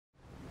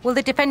Will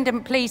the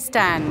defendant please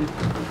stand?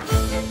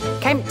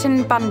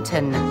 Kempton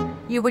Bunton,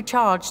 you were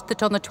charged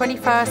that on the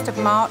 21st of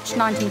March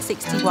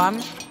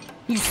 1961,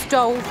 you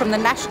stole from the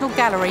National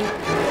Gallery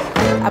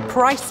a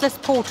priceless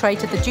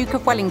portrait of the Duke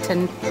of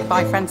Wellington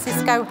by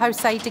Francisco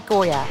José de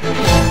Goya.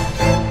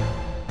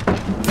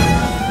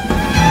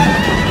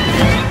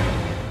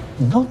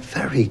 Not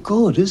very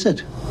good, is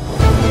it?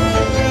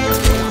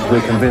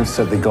 We're convinced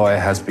that the Goya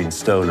has been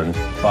stolen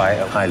by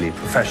a highly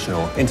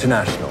professional,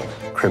 international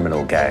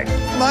criminal gang.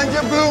 Mind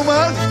your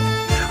boomers!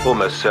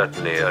 Almost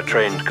certainly a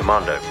trained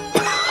commando.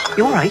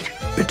 You all right?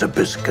 Bit of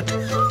biscuit.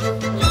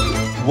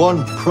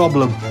 One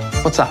problem.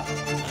 What's that?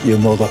 Your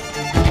mother.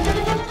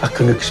 I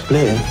can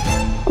explain.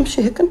 I'm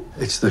shaken.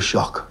 It's the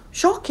shock.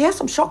 Shock, yes,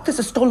 I'm shocked there's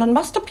a stolen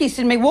masterpiece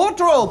in my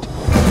wardrobe.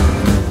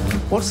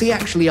 What's he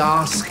actually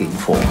asking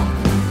for?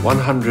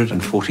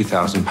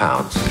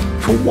 £140,000.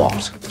 For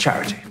what?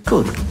 Charity.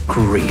 Good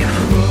grief.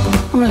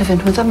 I'm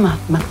living with a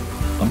madman.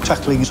 I'm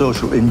tackling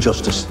social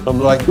injustice. I'm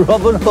like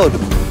Robin Hood.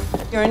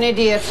 You're an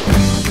idiot.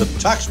 The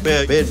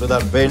taxpayer paid for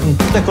that painting.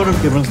 They could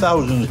have given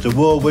thousands to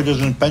war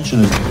widows and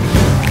pensioners.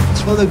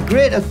 It's for the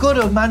greater good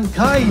of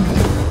mankind.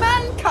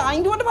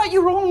 Mankind? What about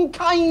your own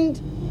kind?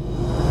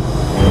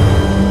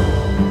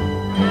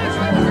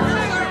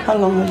 How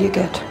long will you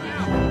get?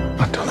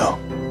 I don't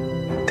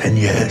know. 10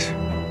 years.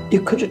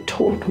 You could have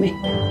told me.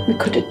 We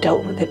could have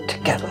dealt with it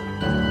together.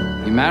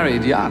 You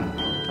married young.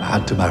 I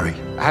had to marry.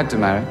 I had to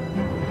marry.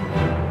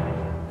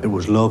 It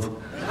was love.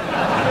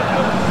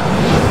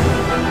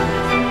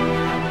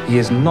 He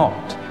is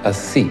not a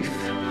thief.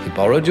 He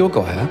borrowed your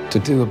Goya to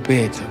do a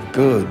bit of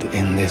good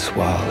in this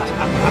world.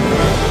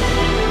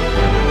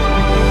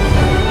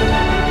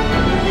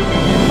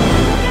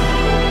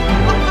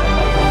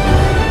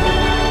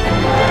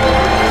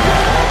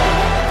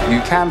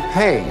 You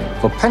campaign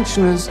for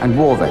pensioners and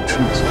war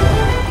veterans.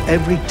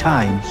 Every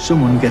time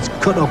someone gets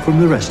cut off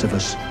from the rest of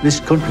us, this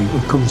country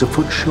becomes a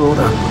foot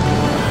shorter.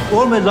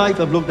 All my life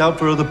I've looked out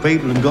for other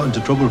people and got into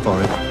trouble for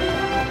it.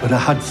 But I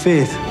had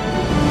faith.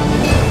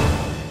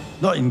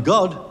 Not in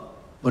God,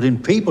 but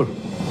in people.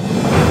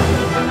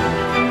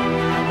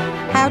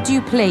 How do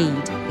you plead?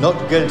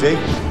 Not guilty.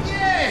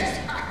 Yes!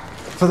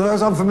 For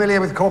those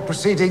unfamiliar with court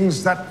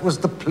proceedings, that was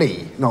the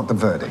plea, not the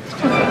verdict.